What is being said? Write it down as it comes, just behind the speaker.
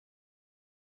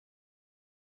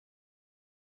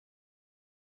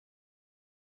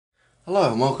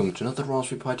Hello and welcome to another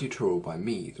Raspberry Pi tutorial by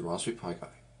me, the Raspberry Pi Guy.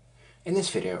 In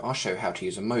this video I'll show how to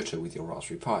use a motor with your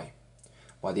Raspberry Pi.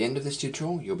 By the end of this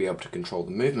tutorial you'll be able to control the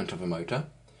movement of a motor,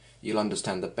 you'll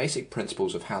understand the basic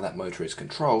principles of how that motor is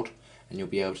controlled, and you'll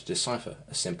be able to decipher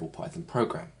a simple Python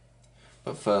program.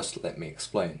 But first let me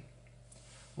explain.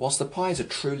 Whilst the Pi is a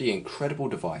truly incredible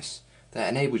device that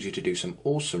enables you to do some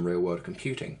awesome real-world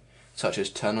computing, such as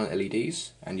turn on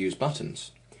LEDs and use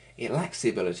buttons, it lacks the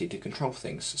ability to control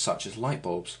things such as light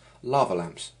bulbs, lava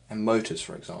lamps, and motors,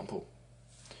 for example.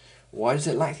 Why does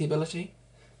it lack the ability?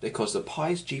 Because the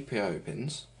Pi's GPIO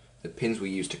pins, the pins we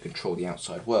use to control the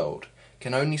outside world,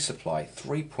 can only supply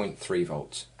 3.3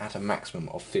 volts at a maximum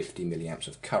of 50 milliamps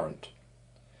of current.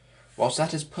 Whilst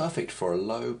that is perfect for a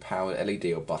low power LED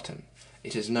or button,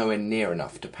 it is nowhere near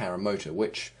enough to power a motor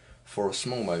which, for a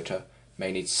small motor,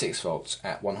 may need 6 volts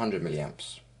at 100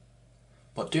 milliamps.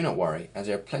 But do not worry, as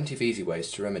there are plenty of easy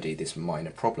ways to remedy this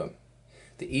minor problem,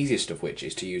 the easiest of which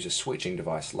is to use a switching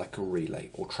device like a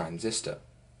relay or transistor.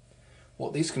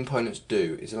 What these components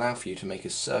do is allow for you to make a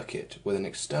circuit with an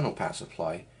external power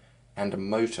supply and a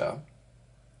motor,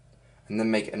 and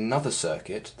then make another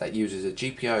circuit that uses the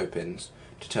GPIO pins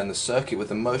to turn the circuit with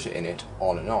the motor in it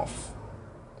on and off.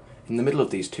 In the middle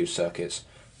of these two circuits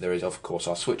there is of course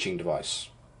our switching device.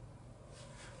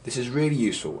 This is really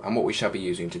useful and what we shall be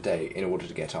using today in order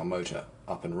to get our motor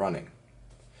up and running.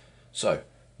 So,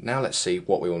 now let's see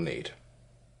what we will need.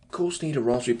 Of course need a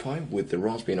Raspberry Pi with the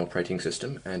Raspbian operating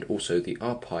system and also the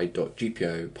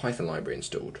rpi.gpio Python library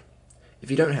installed.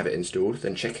 If you don't have it installed,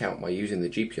 then check out my using the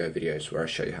GPIO videos where I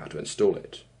show you how to install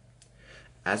it.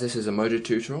 As this is a motor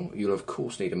tutorial, you'll of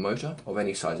course need a motor of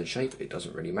any size and shape, it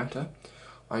doesn't really matter.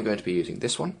 I'm going to be using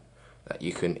this one that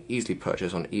you can easily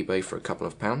purchase on eBay for a couple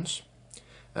of pounds.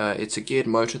 It's a geared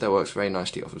motor that works very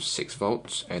nicely off of 6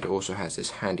 volts and also has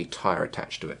this handy tyre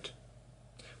attached to it,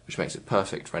 which makes it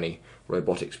perfect for any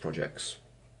robotics projects.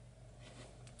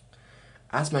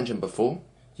 As mentioned before,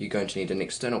 you're going to need an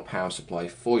external power supply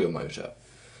for your motor.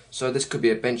 So this could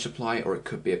be a bench supply or it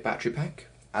could be a battery pack.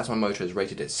 As my motor is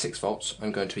rated at 6 volts,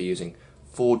 I'm going to be using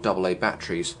 4 AA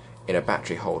batteries in a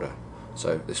battery holder.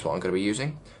 So this is what I'm going to be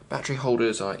using. Battery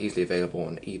holders are easily available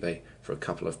on eBay for a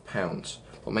couple of pounds,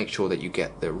 but make sure that you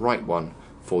get the right one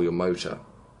for your motor.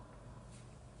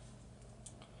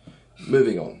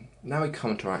 Moving on, now we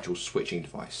come to our actual switching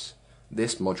device,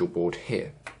 this module board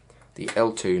here, the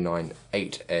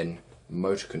L298N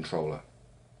motor controller.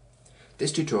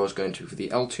 This tutorial is going to be for the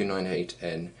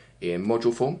L298N in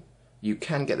module form. You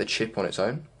can get the chip on its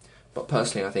own, but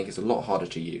personally I think it's a lot harder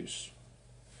to use.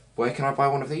 Where can I buy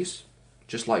one of these?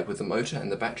 Just like with the motor and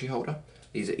the battery holder,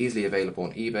 these are easily available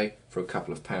on eBay for a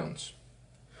couple of pounds.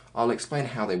 I'll explain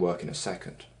how they work in a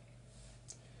second.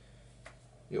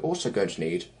 You're also going to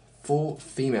need 4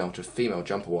 female to female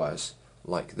jumper wires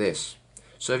like this.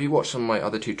 So if you watch some of my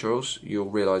other tutorials, you'll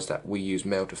realise that we use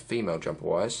male to female jumper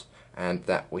wires and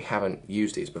that we haven't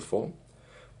used these before.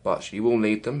 But you will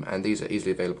need them, and these are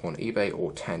easily available on eBay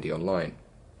or Tandy online.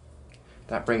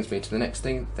 That brings me to the next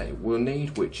thing that we'll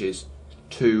need, which is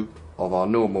 2 of our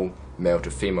normal male to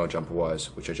female jumper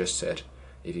wires, which I just said.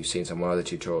 If you've seen some of my other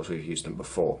tutorials, we've used them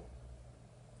before.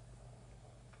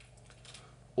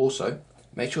 Also,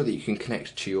 make sure that you can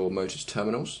connect to your motor's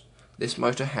terminals. This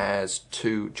motor has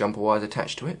 2 jumper wires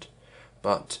attached to it,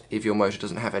 but if your motor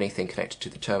doesn't have anything connected to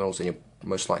the terminals, then you're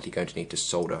most likely going to need to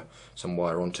solder some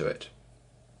wire onto it.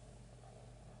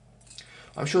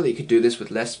 I'm sure that you could do this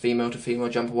with less female to female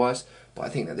jumper wires, but I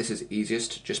think that this is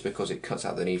easiest just because it cuts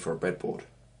out the need for a breadboard.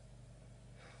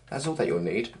 That's all that you'll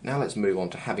need. Now let's move on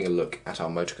to having a look at our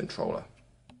motor controller.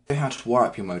 To show how to wire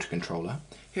up your motor controller,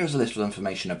 here is a little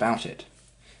information about it.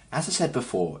 As I said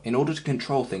before, in order to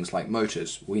control things like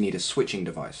motors, we need a switching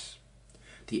device.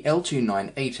 The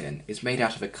L298N is made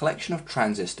out of a collection of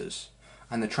transistors,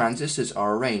 and the transistors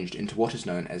are arranged into what is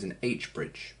known as an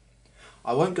H-bridge.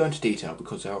 I won't go into detail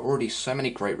because there are already so many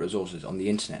great resources on the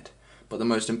internet, but the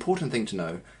most important thing to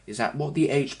know is that what the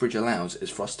H-bridge allows is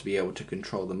for us to be able to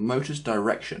control the motor's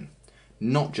direction,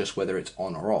 not just whether it's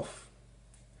on or off.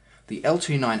 The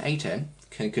L298N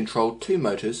can control 2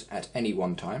 motors at any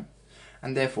one time,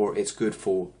 and therefore it's good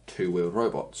for 2-wheeled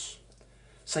robots.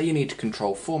 Say you need to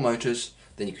control 4 motors,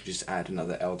 then you could just add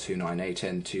another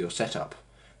L298N to your setup.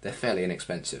 They're fairly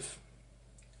inexpensive.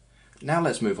 Now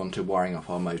let's move on to wiring up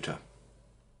our motor.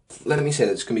 Let me say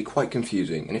that it's going to be quite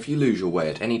confusing, and if you lose your way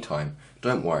at any time,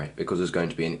 don't worry, because there's going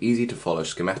to be an easy to follow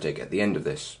schematic at the end of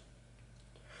this.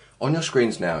 On your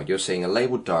screens now, you're seeing a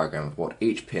labelled diagram of what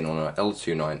each pin on our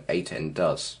L298N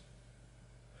does.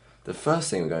 The first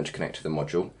thing we're going to connect to the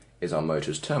module is our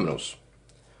motor's terminals.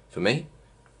 For me,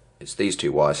 it's these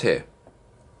 2 wires here.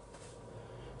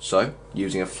 So,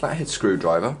 using a flathead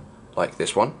screwdriver, like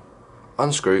this one,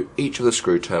 unscrew each of the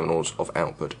screw terminals of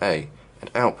output A,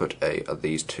 and output A are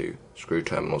these two screw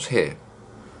terminals here.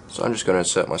 So I'm just going to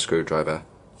insert my screwdriver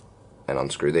and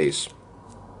unscrew these.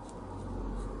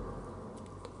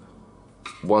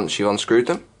 Once you've unscrewed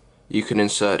them, you can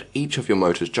insert each of your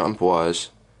motor's jumper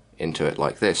wires into it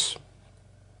like this.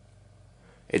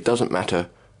 It doesn't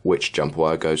matter which jumper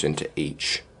wire goes into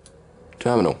each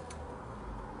terminal.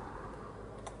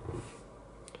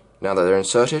 Now that they're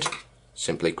inserted,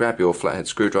 simply grab your flathead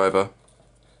screwdriver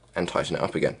and tighten it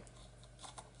up again.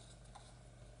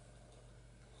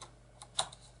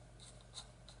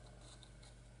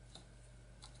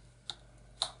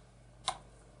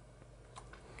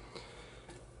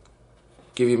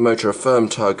 Give your motor a firm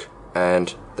tug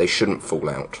and they shouldn't fall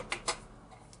out.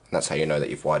 And that's how you know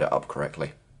that you've wired it up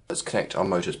correctly. Let's connect our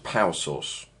motor's power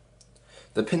source.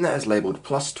 The pin that is labelled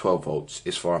plus 12 volts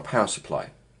is for our power supply.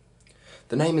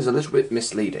 The name is a little bit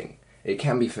misleading. It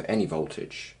can be for any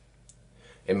voltage.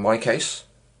 In my case,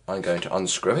 I'm going to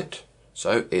unscrew it.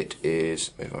 So it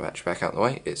is, move my battery back out of the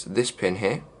way, it's this pin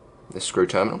here, this screw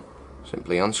terminal.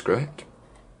 Simply unscrew it.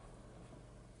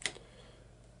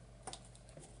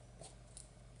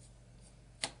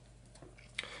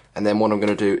 And then what I'm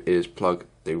going to do is plug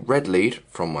the red lead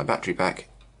from my battery pack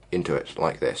into it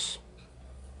like this.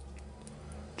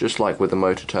 Just like with the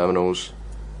motor terminals,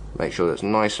 make sure that's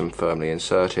nice and firmly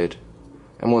inserted,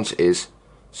 and once it is,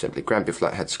 simply grab your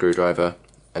flathead screwdriver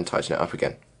and tighten it up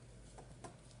again.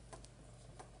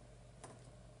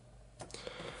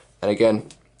 And again,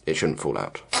 it shouldn't fall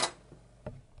out.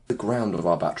 The ground of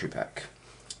our battery pack.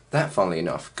 That, funnily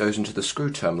enough, goes into the screw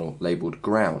terminal labelled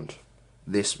ground,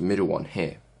 this middle one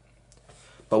here.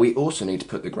 But we also need to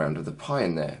put the ground of the Pi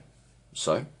in there.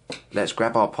 So, let's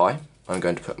grab our Pi. I'm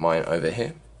going to put mine over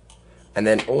here. And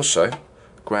then also,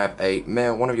 grab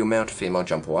one of your male to female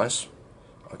jumper wires.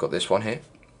 I've got this one here.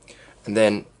 And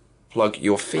then plug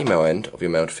your female end of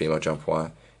your male to female jumper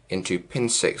wire into pin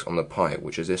 6 on the Pi,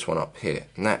 which is this one up here.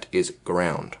 And that is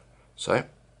ground. So, I'm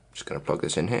just going to plug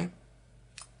this in here.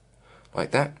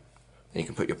 Like that. Then you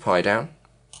can put your Pi down.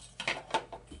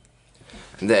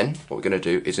 And then, what we're going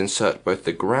to do is insert both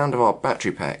the ground of our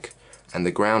battery pack and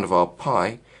the ground of our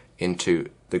Pi into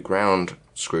the ground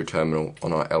screw terminal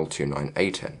on our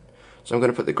L29A10. So I'm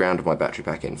going to put the ground of my battery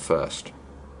pack in first.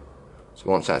 So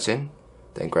once that's in,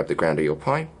 then grab the ground of your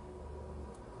Pi,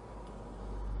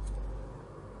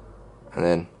 and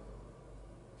then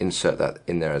insert that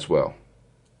in there as well.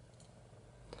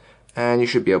 And you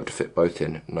should be able to fit both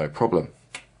in, no problem.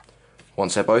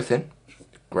 Once they're both in,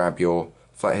 grab your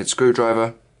flathead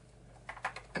screwdriver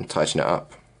and tighten it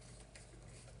up.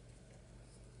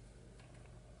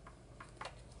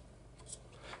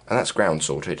 And that's ground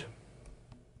sorted.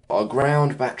 Our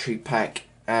ground, battery pack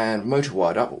and motor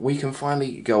wired up, we can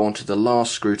finally go on to the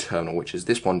last screw terminal, which is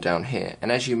this one down here.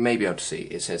 And as you may be able to see,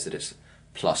 it says that it's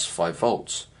plus 5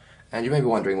 volts. And you may be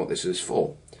wondering what this is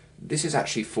for. This is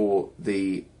actually for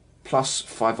the plus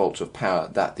 5 volts of power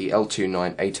that the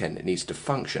L29A10 needs to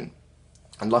function.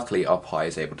 And luckily our Pi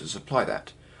is able to supply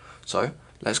that. So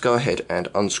let's go ahead and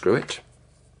unscrew it.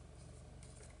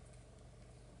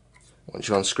 Once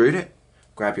you've unscrewed it,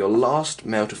 grab your last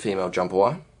male to female jumper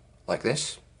wire, like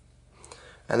this,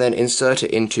 and then insert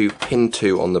it into pin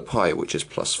 2 on the Pi, which is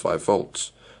plus 5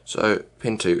 volts. So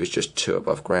pin 2 is just 2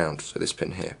 above ground, so this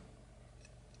pin here.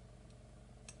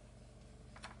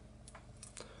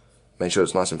 Make sure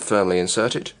it's nice and firmly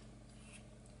inserted.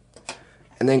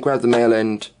 And then grab the male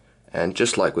end and,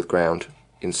 just like with ground,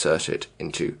 insert it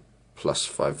into plus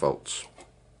 5 volts.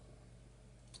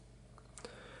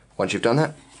 Once you've done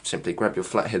that, simply grab your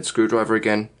flathead screwdriver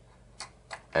again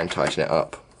and tighten it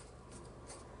up.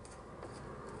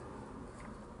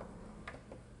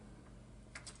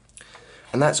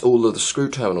 And that's all of the screw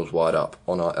terminals wired up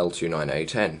on our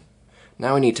L29A10.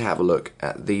 Now we need to have a look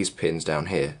at these pins down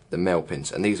here, the male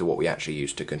pins, and these are what we actually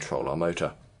use to control our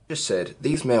motor. Just said,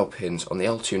 these male pins on the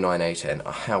L29A10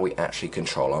 are how we actually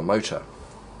control our motor.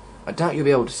 I doubt you'll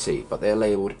be able to see, but they are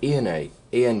labelled E and A,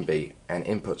 E and B, and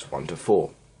inputs 1 to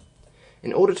 4.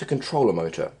 In order to control a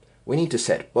motor, we need to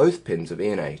set both pins of E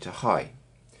and A to high.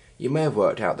 You may have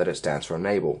worked out that it stands for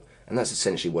enable, and that's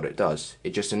essentially what it does.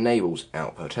 It just enables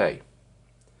output A.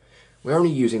 We're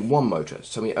only using one motor,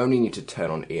 so we only need to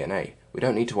turn on E and A. We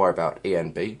don't need to worry about E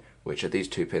and B, which are these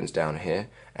two pins down here,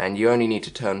 and you only need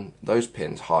to turn those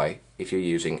pins high if you're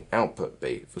using output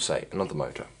B for, say, another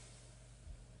motor.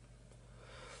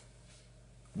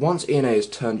 Once E and A is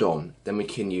turned on, then we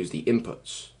can use the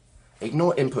inputs.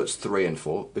 Ignore inputs 3 and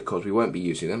 4 because we won't be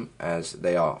using them, as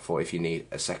they are for if you need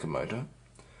a second motor.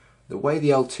 The way the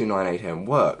L298N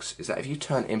works is that if you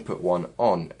turn input 1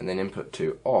 on and then input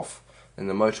 2 off, then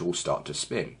the motor will start to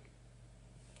spin.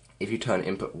 If you turn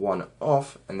input 1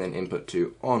 off and then input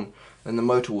 2 on, then the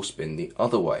motor will spin the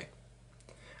other way.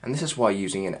 And this is why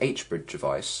using an H-bridge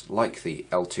device like the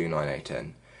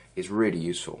L298N is really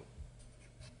useful.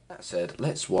 That said,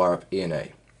 let's wire up E and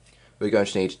A. We're going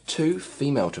to need two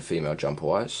female-to-female jumper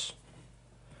wires,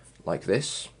 like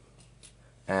this,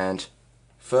 and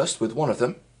first with one of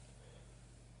them,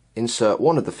 insert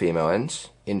one of the female ends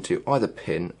into either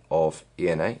pin of E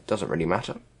and A, doesn't really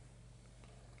matter,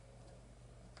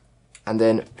 and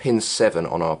then pin 7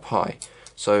 on our Pi.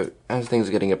 So as things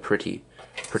are getting pretty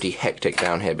hectic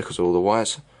down here because of all the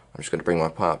wires, I'm just going to bring my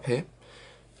Pi up here,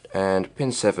 and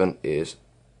pin 7 is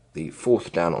the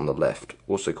fourth down on the left,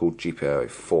 also called GPIO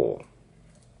 4,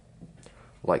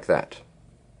 like that.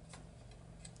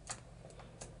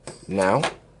 Now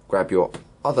grab your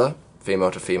other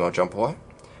female-to-female jumper wire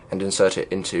and insert it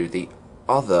into the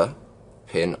other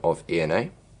pin of E and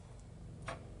A,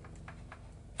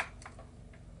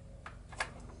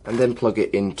 and then plug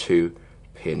it into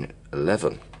pin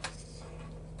 11,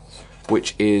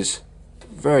 which is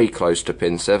very close to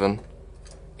pin 7.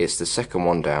 It's the second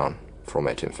one down from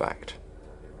it, in fact,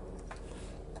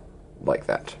 like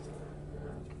that.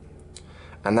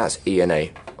 And that's E and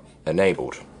A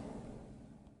enabled.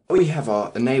 We have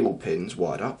our enable pins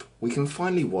wired up. We can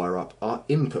finally wire up our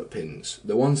input pins,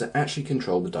 the ones that actually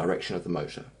control the direction of the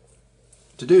motor.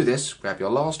 To do this, grab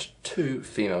your last two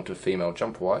female-to-female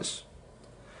jumper wires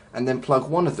and then plug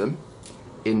one of them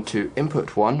into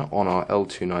input 1 on our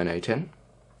L298N,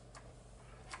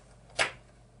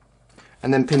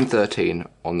 and then pin 13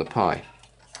 on the Pi.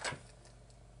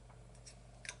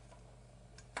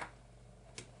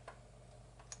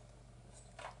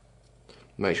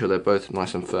 Make sure they're both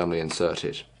nice and firmly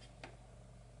inserted.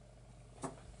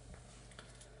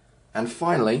 And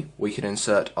finally, we can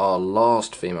insert our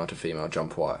last female-to-female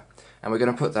jump wire, and we're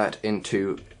going to put that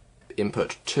into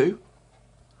input 2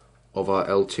 of our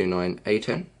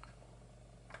L298N,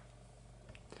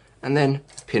 and then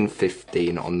pin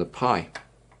 15 on the Pi,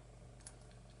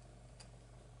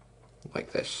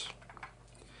 like this,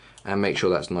 and make sure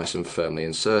that's nice and firmly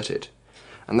inserted.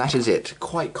 And that is it.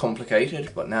 Quite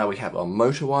complicated, but now we have our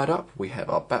motor wired up, we have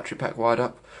our battery pack wired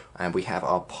up, and we have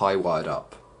our Pi wired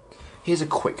up. Here's a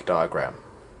quick diagram.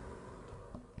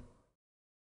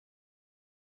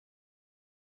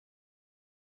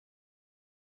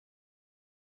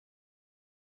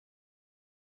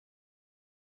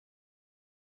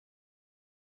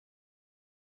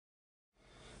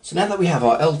 So now that we have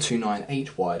our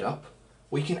L298 wired up,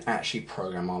 we can actually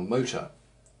program our motor.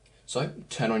 So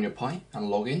turn on your Pi and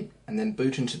log in, and then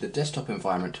boot into the desktop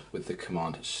environment with the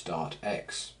command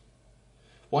startx.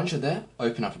 Once you're there,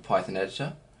 open up a Python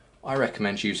editor. I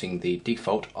recommend using the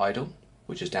default idle,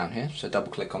 which is down here, so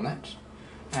double click on that,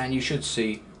 and you should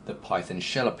see the Python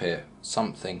shell appear,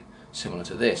 something similar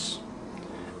to this.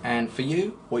 And for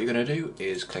you, what you're going to do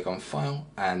is click on File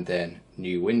and then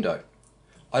New Window.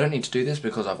 I don't need to do this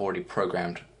because I've already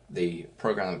programmed the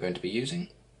program that I'm going to be using,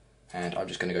 and I'm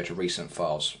just going to go to Recent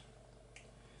Files.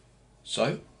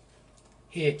 So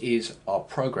here is our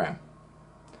program.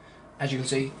 As you can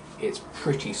see, it's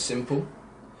pretty simple.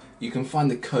 You can find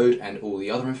the code and all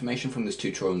the other information from this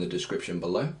tutorial in the description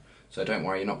below, so don't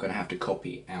worry, you're not going to have to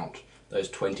copy out those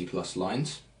 20+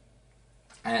 lines.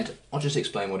 And I'll just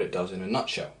explain what it does in a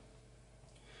nutshell.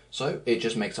 So it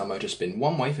just makes our motor spin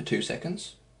one way for 2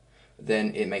 seconds,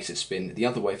 then it makes it spin the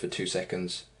other way for 2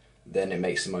 seconds, then it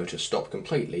makes the motor stop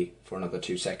completely for another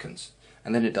 2 seconds,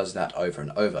 and then it does that over and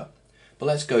over. But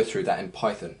let's go through that in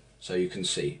Python so you can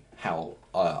see how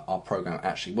our program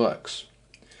actually works.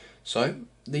 So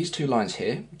these two lines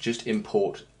here just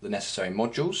import the necessary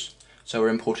modules. So we're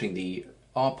importing the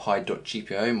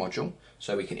rpi.gpio module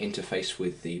so we can interface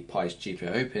with the Pi's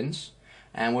GPIO pins,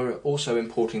 and we're also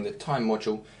importing the time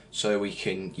module so we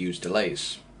can use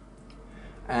delays.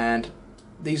 And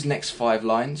these next 5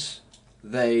 lines,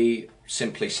 they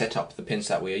simply set up the pins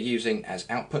that we are using as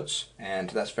outputs, and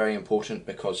that's very important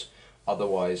because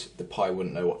otherwise the Pi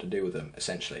wouldn't know what to do with them,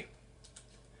 essentially.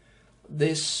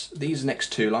 These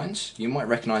next 2 lines, you might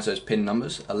recognise those pin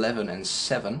numbers, 11 and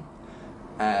 7,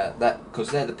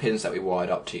 because they're the pins that we wired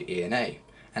up to E and A.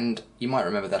 And you might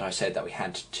remember that I said that we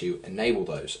had to enable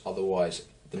those, otherwise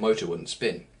the motor wouldn't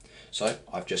spin. So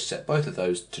I've just set both of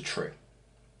those to true.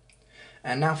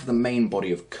 And now for the main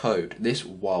body of code, this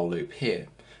while loop here.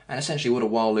 And essentially what a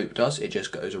while loop does, it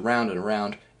just goes around and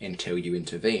around until you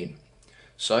intervene.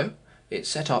 So it's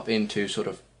set up into sort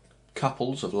of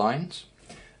couples of lines,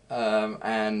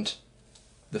 and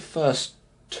the first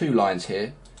 2 lines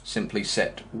here simply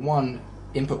set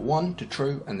input 1 to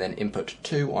true and then input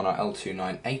 2 on our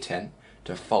L29A10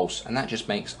 to false, and that just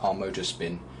makes our motor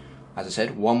spin, as I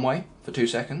said, one way for 2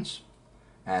 seconds.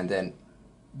 And then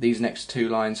these next two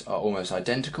lines are almost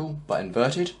identical but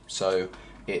inverted, so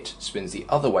it spins the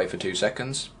other way for 2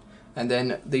 seconds. And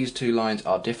then these two lines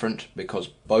are different because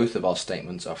both of our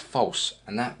statements are false,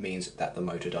 and that means that the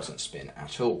motor doesn't spin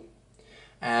at all.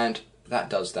 And that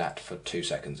does that for 2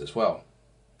 seconds as well.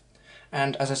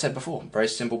 And as I said before, very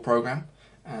simple program.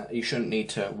 You shouldn't need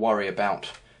to worry about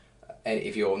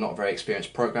if you're not a very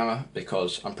experienced programmer,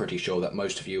 because I'm pretty sure that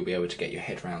most of you will be able to get your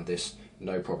head around this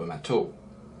no problem at all.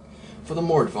 For the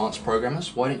more advanced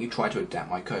programmers, why don't you try to adapt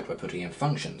my code by putting in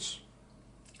functions?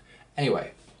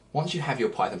 Anyway, once you have your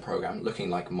Python program looking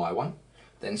like my one,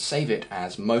 then save it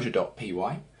as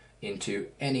motor.py into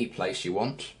any place you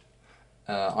want.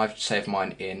 I've saved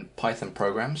mine in Python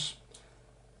programs,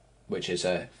 which is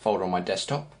a folder on my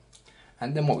desktop.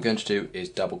 And then what we're going to do is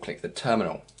double click the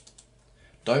terminal.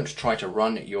 Don't try to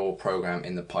run your program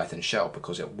in the Python shell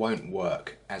because it won't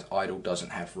work, as idle doesn't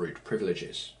have root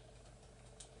privileges.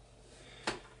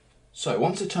 So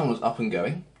once the terminal is up and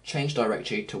going, change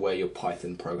directory to where your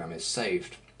Python program is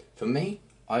saved. For me,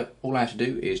 all I have to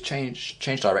do is change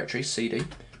directory cd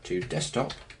to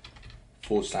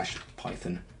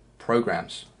desktop/Python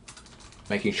programs,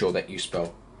 making sure that you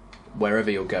spell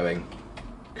wherever you're going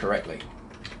correctly,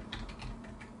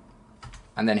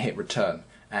 and then hit return,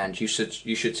 and you should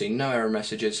see no error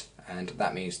messages, and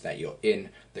that means that you're in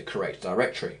the correct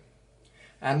directory.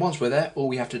 And once we're there, all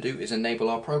we have to do is enable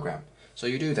our program. So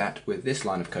you do that with this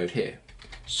line of code here: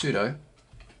 sudo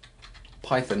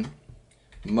python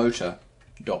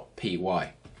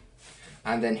motor.py,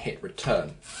 and then hit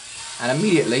return, and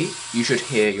immediately you should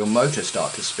hear your motor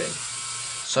start to spin.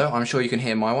 So I'm sure you can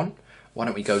hear my one. Why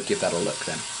don't we go give that a look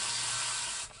then?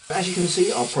 As you can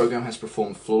see, our program has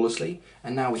performed flawlessly,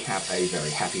 and now we have a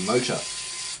very happy motor.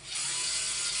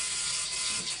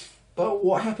 But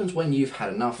what happens when you've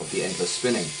had enough of the endless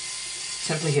spinning?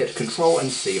 Simply hit Ctrl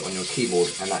and C on your keyboard,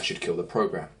 and that should kill the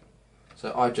program.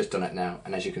 So I've just done it now,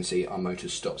 and as you can see, our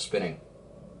motor's stopped spinning.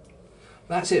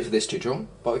 That's it for this tutorial,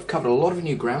 but we've covered a lot of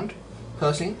new ground.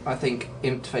 Personally, I think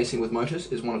interfacing with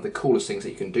motors is one of the coolest things that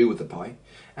you can do with the Pi,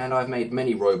 and I've made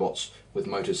many robots with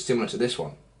motors similar to this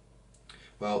one.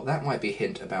 Well, that might be a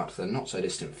hint about the not so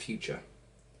distant future.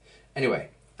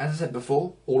 Anyway, as I said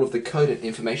before, all of the code and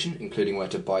information, including where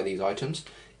to buy these items,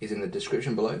 is in the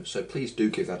description below, so please do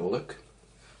give that a look.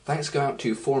 Thanks go out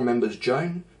to forum members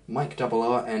Joan, Mike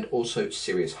RR, and also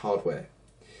Serious Hardware.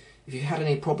 If you've had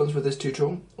any problems with this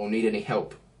tutorial, or need any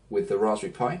help with the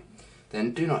Raspberry Pi,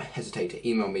 then do not hesitate to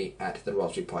email me at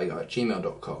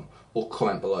theraspberrypiguy@gmail.com or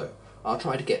comment below. I'll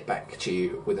try to get back to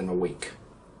you within a week.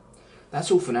 That's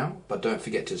all for now, but don't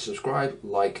forget to subscribe,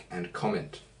 like, and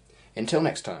comment. Until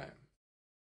next time.